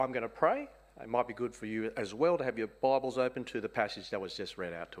I'm going to pray. It might be good for you as well to have your Bibles open to the passage that was just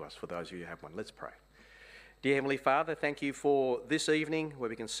read out to us, for those of you who have one. Let's pray. Dear Heavenly Father, thank you for this evening where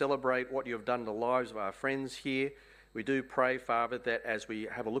we can celebrate what you have done in the lives of our friends here. We do pray, Father, that as we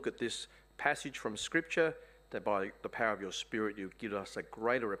have a look at this passage from Scripture, that by the power of your Spirit you give us a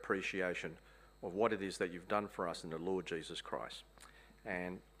greater appreciation of what it is that you've done for us in the Lord Jesus Christ.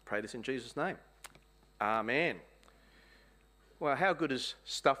 And pray this in Jesus' name. Amen. Well, how good is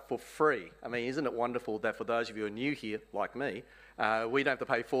stuff for free? I mean, isn't it wonderful that for those of you who are new here, like me, we don't have to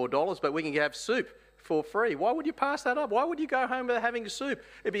pay $4, but we can have soup for free. Why would you pass that up? Why would you go home without having soup?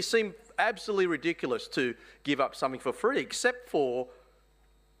 It'd seem absolutely ridiculous to give up something for free, except for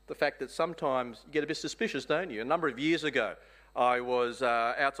the fact that sometimes you get a bit suspicious, don't you? A number of years ago, I was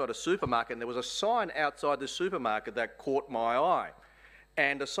outside a supermarket, and there was a sign outside the supermarket that caught my eye.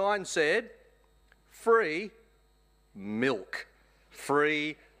 And the sign said, free milk.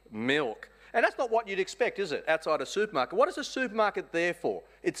 Free milk. And that's not what you'd expect, is it, outside a supermarket? What is a supermarket there for?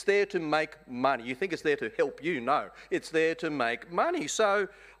 It's there to make money. You think it's there to help you? No, it's there to make money. So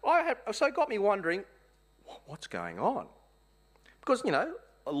it got me wondering, what's going on? Because, you know,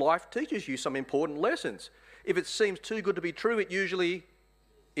 life teaches you some important lessons. If it seems too good to be true, it usually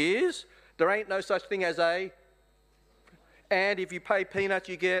is. There ain't no such thing as a... And if you pay peanuts,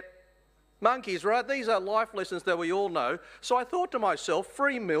 you get monkeys, right? These are life lessons that we all know. So I thought to myself,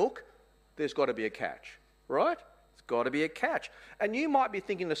 free milk, there's got to be a catch, right? It's got to be a catch. And you might be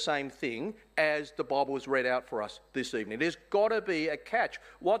thinking the same thing as the Bible was read out for us this evening. There's got to be a catch.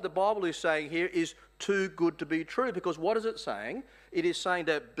 What the Bible is saying here is too good to be true, because what is it saying? It is saying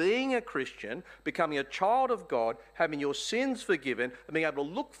that being a Christian, becoming a child of God, having your sins forgiven, and being able to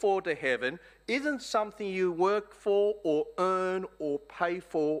look forward to heaven isn't something you work for or earn or pay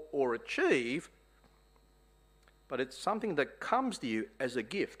for or achieve, but it's something that comes to you as a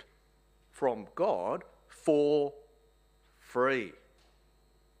gift from God for free.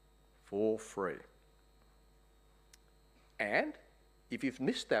 For free. And if you've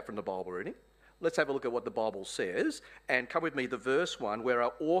missed that from the Bible reading, let's have a look at what the Bible says, and come with me to verse 1, where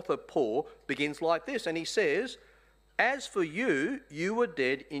our author Paul begins like this, and he says, "As for you, you were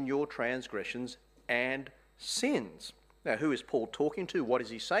dead in your transgressions and sins." Now, who is Paul talking to? What is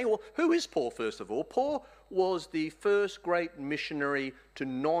he saying? Well, who is Paul, first of all? Paul was the first great missionary to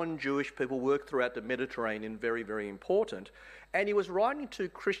non-Jewish people, worked throughout the Mediterranean, very, very important. And he was writing to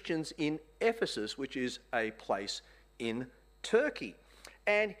Christians in Ephesus, which is a place in Turkey.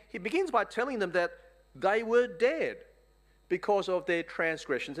 And he begins by telling them that they were dead because of their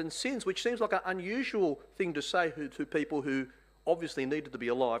transgressions and sins, which seems like an unusual thing to say to people who obviously needed to be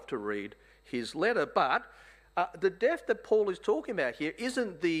alive to read his letter. But the death that Paul is talking about here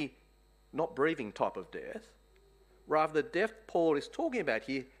isn't the not breathing type of death. Rather, the death Paul is talking about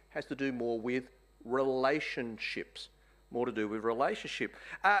here has to do more with relationships. More to do with relationship.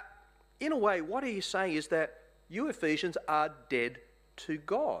 In a way, what he's saying is that you Ephesians are dead to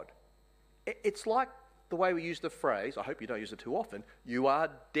God. It's like the way we use the phrase, I hope you don't use it too often, you are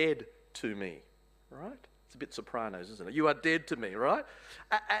dead to me, right? It's a bit Sopranos, isn't it? You are dead to me, right?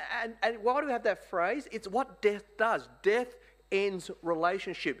 And why do we have that phrase? It's what death does. Death ends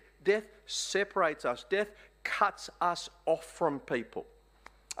relationship. Death separates us. Death cuts us off from people.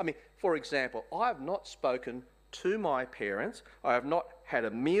 I mean, for example, I have not spoken to my parents. I have not had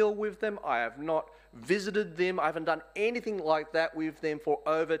a meal with them. I have not visited them. I haven't done anything like that with them for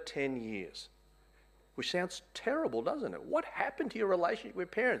over 10 years. Which sounds terrible, doesn't it? What happened to your relationship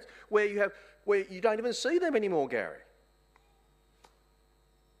with parents where you don't even see them anymore, Gary?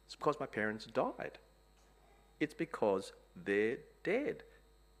 It's because my parents died. It's because they're dead.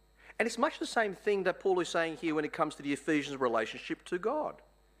 And it's much the same thing that Paul is saying here when it comes to the Ephesians' relationship to God.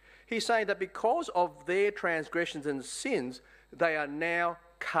 He's saying that because of their transgressions and sins, they are now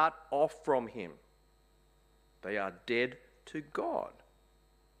cut off from him. They are dead to God.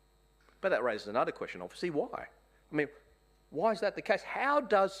 But that raises another question, obviously. Why? I mean, why is that the case? How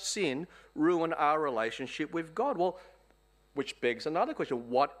does sin ruin our relationship with God? Well, which begs another question.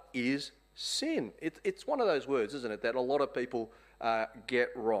 What is sin? It's one of those words, isn't it, that a lot of people get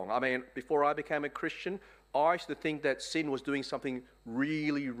wrong. I mean, before I became a Christian, I used to think that sin was doing something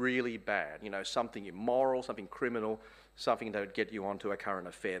really, really bad. You know, something immoral, something criminal, something that would get you onto a current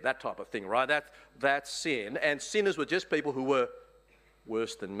affair, that type of thing, right? That's sin. And sinners were just people who were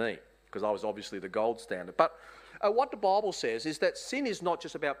worse than me, because I was obviously the gold standard. But what the Bible says is that sin is not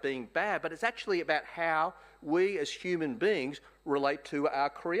just about being bad, but it's actually about how we as human beings relate to our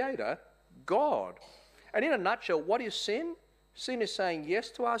Creator, God. And in a nutshell, what is sin? Sin is saying yes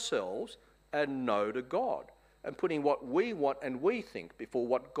to ourselves and no to God. and putting what we want and we think before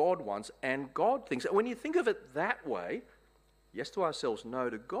what God wants and God thinks. And when you think of it that way, yes to ourselves, no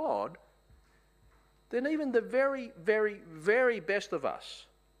to God, then even the very, very, very best of us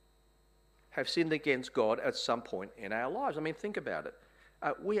have sinned against God at some point in our lives. I mean, think about it.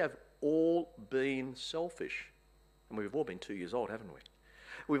 We have all been selfish. And we've all been 2 years old, haven't we?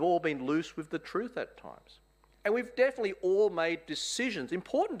 We've all been loose with the truth at times. And we've definitely all made decisions,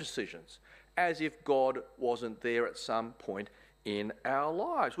 important decisions, as if God wasn't there at some point in our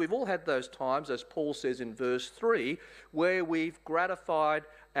lives. We've all had those times, as Paul says in verse 3, where we've gratified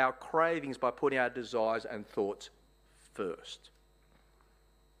our cravings by putting our desires and thoughts first.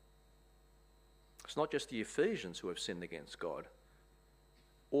 It's not just the Ephesians who have sinned against God.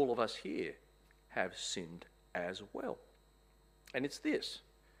 All of us here have sinned as well. And it's this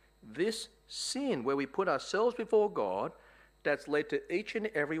sin where we put ourselves before God that's led to each and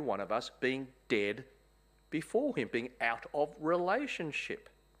every one of us being dead before him, being out of relationship.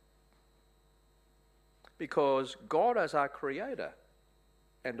 Because God, as our creator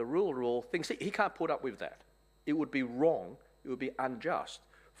and the ruler of all things, he can't put up with that. It would be wrong, it would be unjust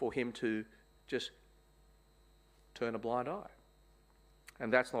for him to just turn a blind eye.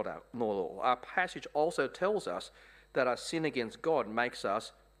 And that's not all. Our passage also tells us that our sin against God makes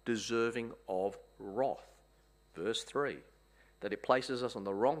us deserving of wrath. Verse 3, that it places us on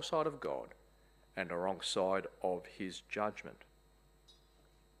the wrong side of God and the wrong side of his judgment.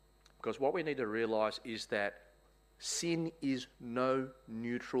 Because what we need to realise is that sin is no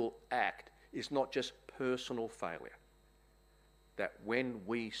neutral act. It's not just personal failure. That when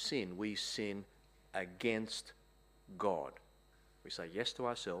we sin against God. We say yes to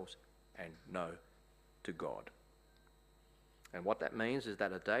ourselves and no to God. And what that means is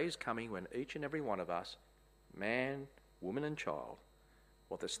that a day is coming when each and every one of us, man, woman and child,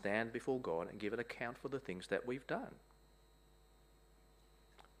 will have to stand before God and give an account for the things that we've done.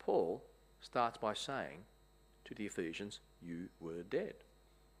 Paul starts by saying to the Ephesians, you were dead.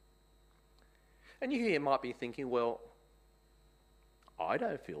 And you here might be thinking, well, I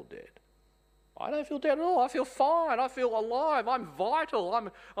don't feel dead. I don't feel dead at all. I feel fine. I feel alive. I'm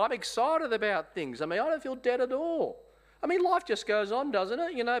vital. I'm excited about things. I mean, I don't feel dead at all. I mean, life just goes on, doesn't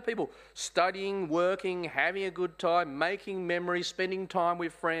it? You know, people studying, working, having a good time, making memories, spending time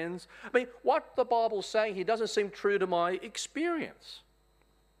with friends. I mean, what the Bible's saying here doesn't seem true to my experience.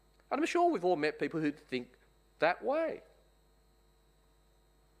 And I'm sure we've all met people who think that way.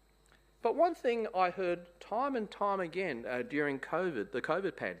 But one thing I heard time and time again during COVID, the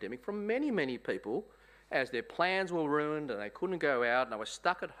COVID pandemic, from many, many people, as their plans were ruined and they couldn't go out and they were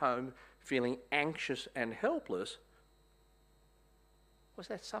stuck at home feeling anxious and helpless, was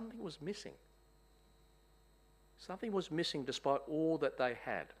that something was missing. Something was missing despite all that they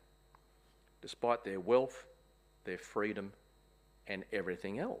had, despite their wealth, their freedom, and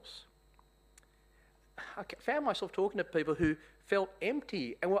everything else. I found myself talking to people who felt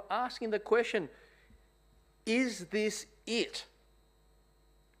empty and were asking the question, is this it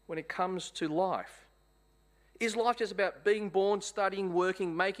when it comes to life? Is life just about being born, studying,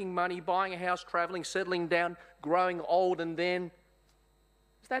 working, making money, buying a house, travelling, settling down, growing old, and then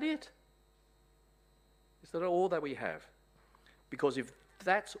is that it? Is that all that we have? Because if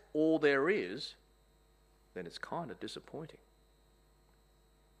that's all there is, then it's kind of disappointing.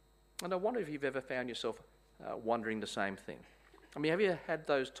 And I wonder if you've ever found yourself wondering the same thing. I mean, have you had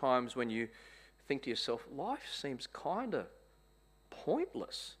those times when you think to yourself, life seems kind of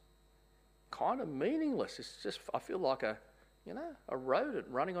pointless, kind of meaningless. It's just, I feel like a rodent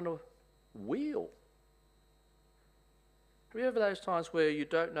running on a wheel. Do you ever those times where you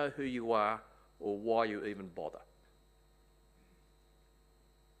don't know who you are or why you even bother?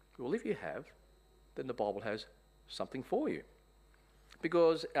 Well, if you have, then the Bible has something for you.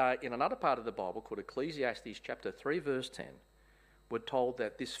 Because in another part of the Bible called Ecclesiastes chapter 3 verse 10, we're told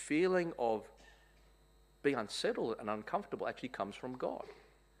that this feeling of being unsettled and uncomfortable actually comes from God.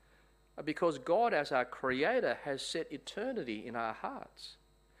 Because God, as our Creator, has set eternity in our hearts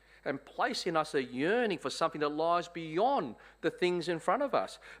and placed in us a yearning for something that lies beyond the things in front of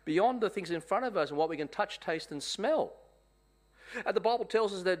us, beyond the things in front of us and what we can touch, taste and smell. And the Bible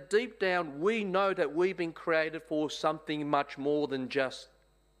tells us that deep down we know that we've been created for something much more than just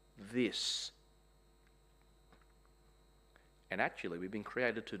this. And actually we've been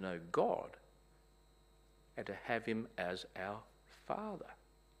created to know God and to have Him as our Father.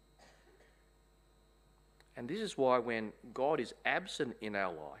 And this is why when God is absent in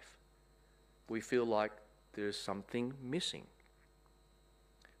our life, we feel like there's something missing.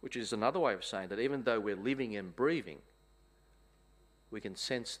 Which is another way of saying that even though we're living and breathing, we can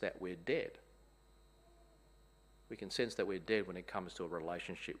sense that we're dead. we can sense that we're dead when it comes to a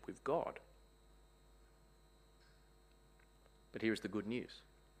relationship with God. But here's the good news.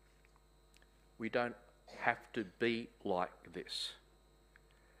 We don't have to be like this.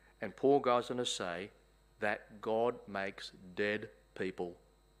 And Paul goes on to say that God makes dead people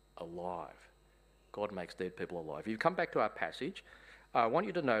alive. God makes dead people alive. If you come back to our passage, I want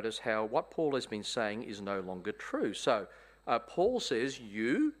you to notice how what Paul has been saying is no longer true. So Paul says,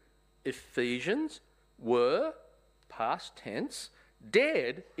 you, Ephesians, were, past tense,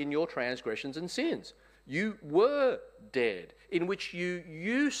 dead in your transgressions and sins. You were dead, in which you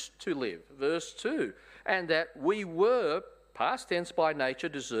used to live, verse 2, and that we were, past tense by nature,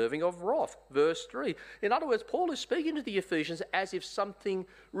 deserving of wrath, verse 3. In other words, Paul is speaking to the Ephesians as if something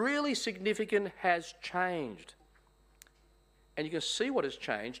really significant has changed. And you can see what has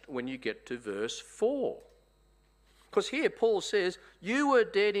changed when you get to verse 4. Because here Paul says, you were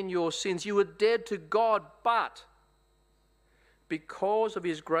dead in your sins, you were dead to God, but because of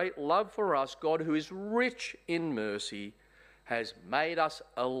his great love for us, God, who is rich in mercy, has made us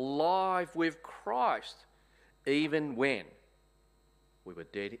alive with Christ, even when we were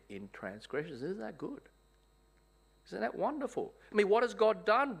dead in transgressions. Isn't that good? Isn't that wonderful? I mean, what has God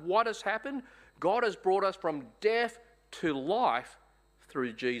done? What has happened? God has brought us from death to life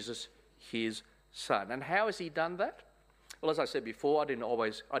through Jesus, his Son. And how has he done that? Well, as I said before, I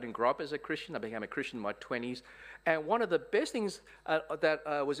didn't grow up as a Christian. I became a Christian in my 20s. And one of the best things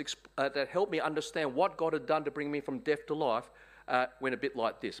that helped me understand what God had done to bring me from death to life went a bit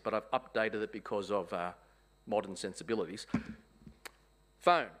like this, but I've updated it because of modern sensibilities.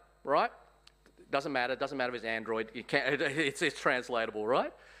 Phone, right? Doesn't matter if it's Android. It's translatable,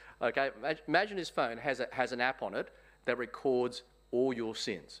 right? Okay. Imagine his phone has an app on it that records all your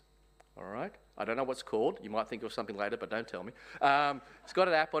sins. All right. I don't know what's called. You might think of something later, but don't tell me. It's got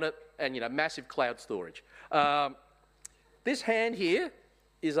an app on it, and massive cloud storage. This hand here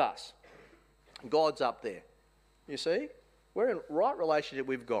is us. God's up there. You see, we're in right relationship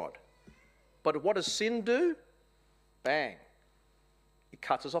with God. But what does sin do? Bang! It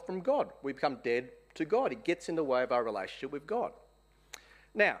cuts us off from God. We become dead to God. It gets in the way of our relationship with God.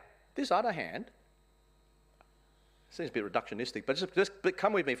 Now, this other hand, seems a bit reductionistic, but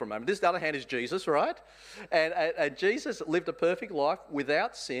come with me for a moment. This other hand is Jesus, right? And Jesus lived a perfect life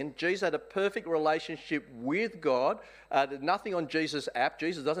without sin. Jesus had a perfect relationship with God. There's nothing on Jesus' app.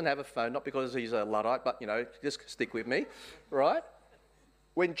 Jesus doesn't have a phone, not because he's a Luddite, but, just stick with me, right?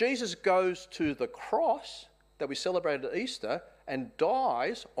 When Jesus goes to the cross that we celebrated at Easter and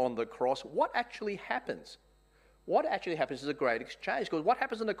dies on the cross, what actually happens? What actually happens is a great exchange. Because what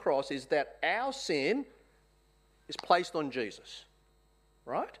happens on the cross is that our sin is placed on Jesus,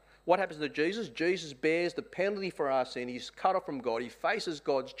 right? What happens to Jesus? Jesus bears the penalty for our sin. He's cut off from God. He faces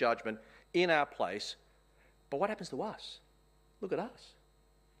God's judgment in our place. But what happens to us? Look at us.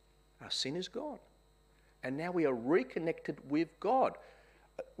 Our sin is gone. And now we are reconnected with God.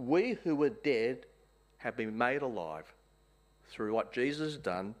 We who were dead have been made alive through what Jesus has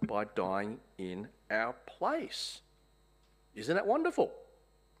done by dying in our place. Isn't that wonderful?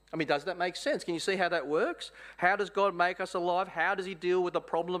 I mean, does that make sense? Can you see how that works? How does God make us alive? How does he deal with the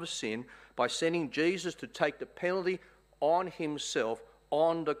problem of sin? By sending Jesus to take the penalty on himself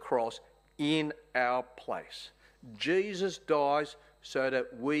on the cross in our place. Jesus dies so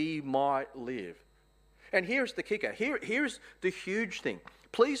that we might live. And here's the kicker. Here's the huge thing.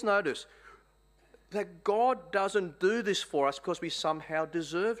 Please notice that God doesn't do this for us because we somehow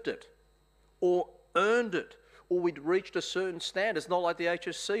deserved it or earned it, or we'd reached a certain standard. It's not like the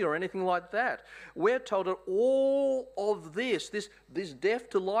HSC or anything like that. We're told that all of this death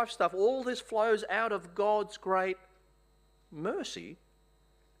to life stuff, all this flows out of God's great mercy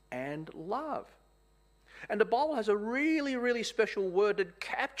and love. And the Bible has a really, really special word that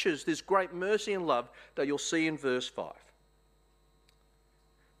captures this great mercy and love that you'll see in verse 5.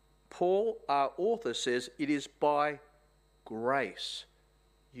 Paul, our author, says, it is by grace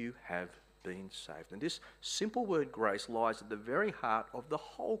you have been saved. And this simple word grace lies at the very heart of the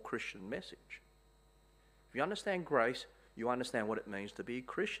whole Christian message. If you understand grace, you understand what it means to be a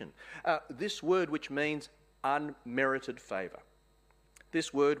Christian. This word which means unmerited favour.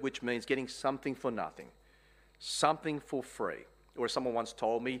 This word which means getting something for nothing, something for free. Or as someone once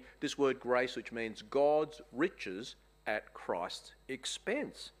told me, this word grace which means God's riches at Christ's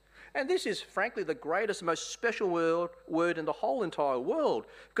expense. And this is, frankly, the greatest, most special word in the whole entire world,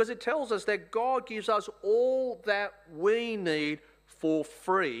 because it tells us that God gives us all that we need for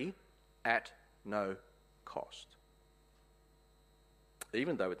free at no cost,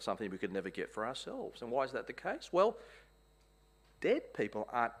 even though it's something we could never get for ourselves. And why is that the case? Well, dead people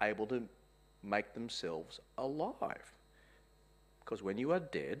aren't able to make themselves alive. Because when you are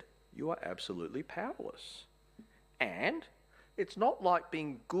dead, you are absolutely powerless. And it's not like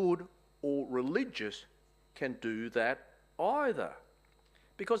being good or religious can do that either.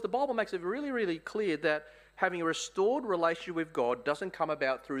 Because the Bible makes it really, really clear that having a restored relationship with God doesn't come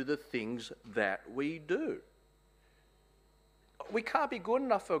about through the things that we do. We can't be good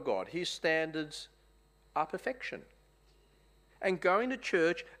enough for God. His standards are perfection. And going to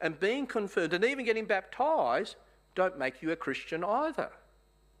church and being confirmed and even getting baptised don't make you a Christian either.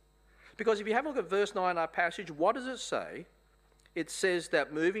 Because if you have a look at verse 9 in our passage, what does it say? It says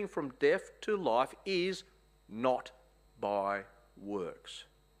that moving from death to life is not by works.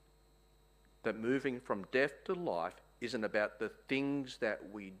 That moving from death to life isn't about the things that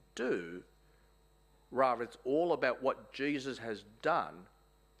we do. Rather, it's all about what Jesus has done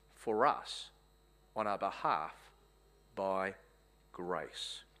for us on our behalf by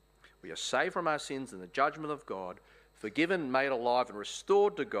grace. We are saved from our sins and the judgment of God, forgiven, made alive and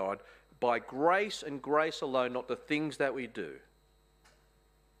restored to God by grace and grace alone, not the things that we do.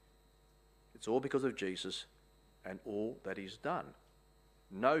 It's all because of Jesus and all that he's done.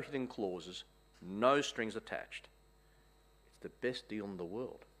 No hidden clauses, no strings attached. It's the best deal in the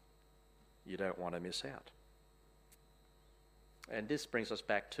world. You don't want to miss out. And this brings us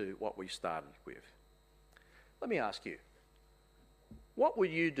back to what we started with. Let me ask you, what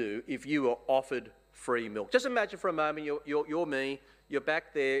would you do if you were offered free milk? Just imagine for a moment you're me, you're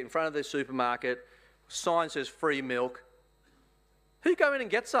back there in front of the supermarket, sign says free milk. Who go in and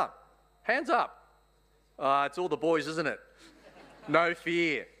get some? Hands up. It's all the boys, isn't it? No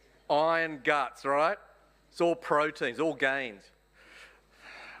fear. Iron guts, right? It's all proteins, all gains.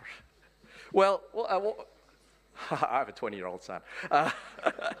 Well, I have a 20-year-old son.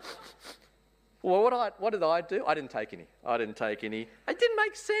 Well, what did I do? I didn't take any. It didn't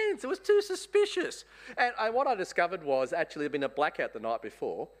make sense. It was too suspicious. And what I discovered was actually there'd been a blackout the night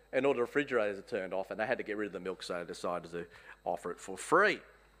before and all the refrigerators had turned off and they had to get rid of the milk, so I decided to offer it for free.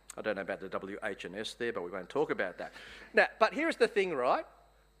 I don't know about the WH&S there, but we won't talk about that. Now, but here's the thing, right?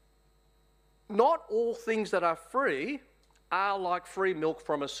 Not all things that are free are like free milk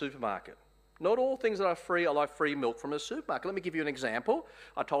from a supermarket. Not all things that are free are like free milk from a supermarket. Let me give you an example.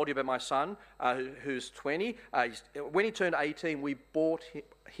 I told you about my son who's 20. When he turned 18, we bought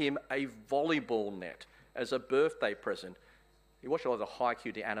him a volleyball net as a birthday present. He watched a lot of the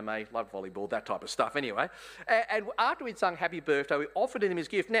Haikyuu, the anime, loved volleyball, that type of stuff anyway. And after we'd sung Happy Birthday, we offered him his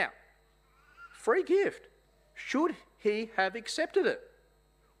gift. Now, free gift. Should he have accepted it?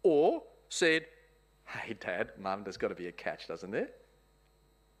 Or said, hey, Dad, Mum, there's got to be a catch, doesn't there?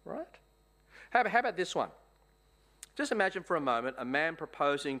 Right? How about this one? Just imagine for a moment a man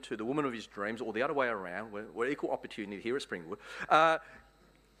proposing to the woman of his dreams, or the other way around, we're equal opportunity here at Springwood,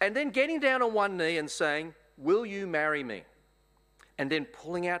 and then getting down on one knee and saying, will you marry me? And then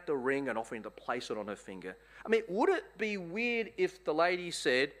pulling out the ring and offering to place it on her finger. I mean, would it be weird if the lady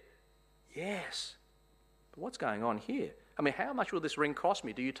said, yes, but what's going on here? I mean, how much will this ring cost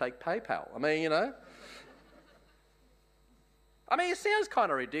me? Do you take PayPal? I mean, you know. I mean, it sounds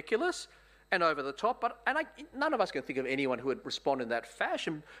kind of ridiculous and over the top, but none of us can think of anyone who would respond in that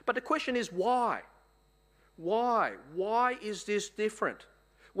fashion. But the question is why? Why? Why is this different?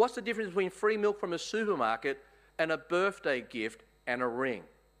 What's the difference between free milk from a supermarket and a birthday gift and a ring?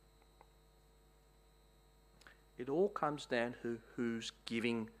 It all comes down to who's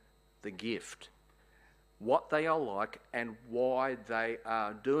giving the gift, what they are like and why they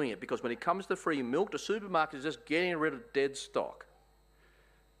are doing it. Because when it comes to free milk, the supermarket is just getting rid of dead stock.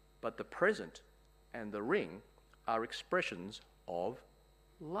 But the present and the ring are expressions of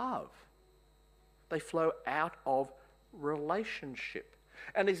love. They flow out of relationship.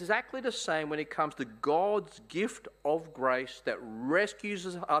 And it's exactly the same when it comes to God's gift of grace that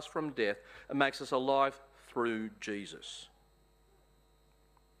rescues us from death and makes us alive through Jesus.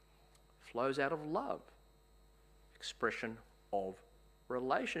 Flows out of love. Expression of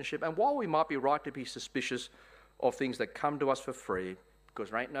relationship. And while we might be right to be suspicious of things that come to us for free, because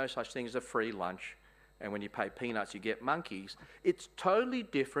there ain't no such thing as a free lunch, and when you pay peanuts you get monkeys, it's totally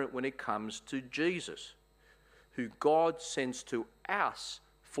different when it comes to Jesus, who God sends to us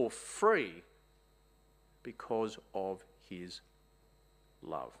for free because of his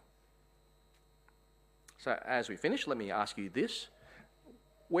love. So as we finish, let me ask you this.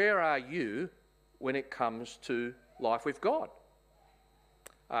 Where are you when it comes to life with God?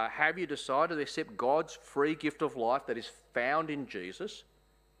 Have you decided to accept God's free gift of life that is found in Jesus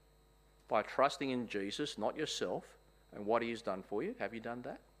by trusting in Jesus, not yourself, and what he has done for you? Have you done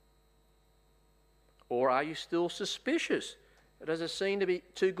that? Or are you still suspicious? Does it seem to be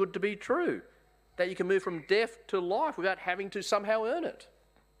too good to be true? that you can move from death to life without having to somehow earn it.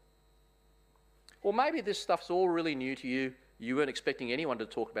 Or maybe this stuff's all really new to you. You weren't expecting anyone to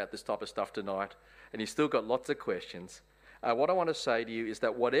talk about this type of stuff tonight, and you've still got lots of questions. What I want to say to you is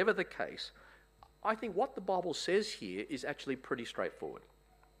that whatever the case, I think what the Bible says here is actually pretty straightforward.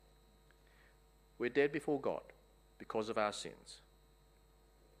 We're dead before God because of our sins.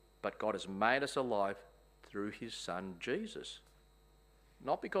 But God has made us alive through his Son, Jesus.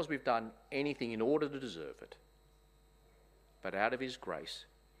 Not because we've done anything in order to deserve it, but out of his grace,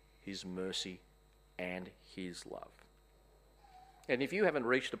 his mercy, and his love. And if you haven't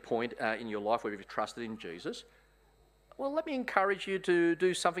reached a point in your life where you've trusted in Jesus, well, let me encourage you to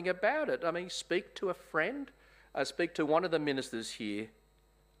do something about it. I mean, speak to a friend, speak to one of the ministers here,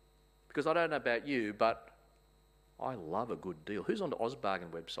 because I don't know about you, but I love a good deal. Who's on the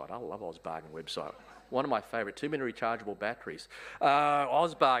Ozbargain website? I love Ozbargain website. One of my favourite, too many rechargeable batteries.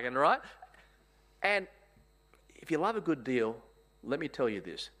 Ozbargain, right? And if you love a good deal, let me tell you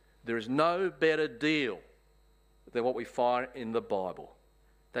this. There is no better deal than what we find in the Bible.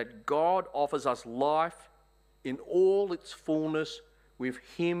 That God offers us life in all its fullness with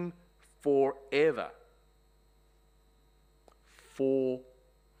him forever. For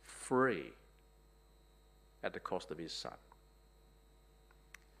free. At the cost of his Son.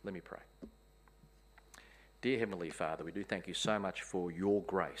 Let me pray. Dear Heavenly Father, we do thank you so much for your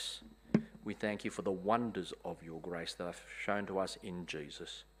grace. We thank you for the wonders of your grace that are shown to us in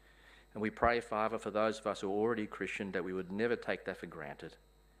Jesus. And we pray, Father, for those of us who are already Christian, that we would never take that for granted,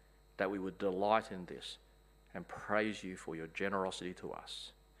 that we would delight in this and praise you for your generosity to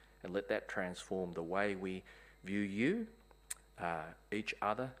us. And let that transform the way we view you, each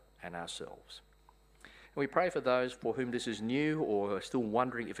other, and ourselves. And we pray for those for whom this is new or are still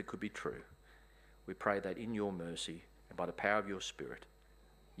wondering if it could be true. We pray that in your mercy and by the power of your Spirit,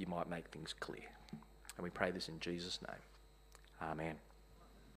 you might make things clear. And we pray this in Jesus' name. Amen.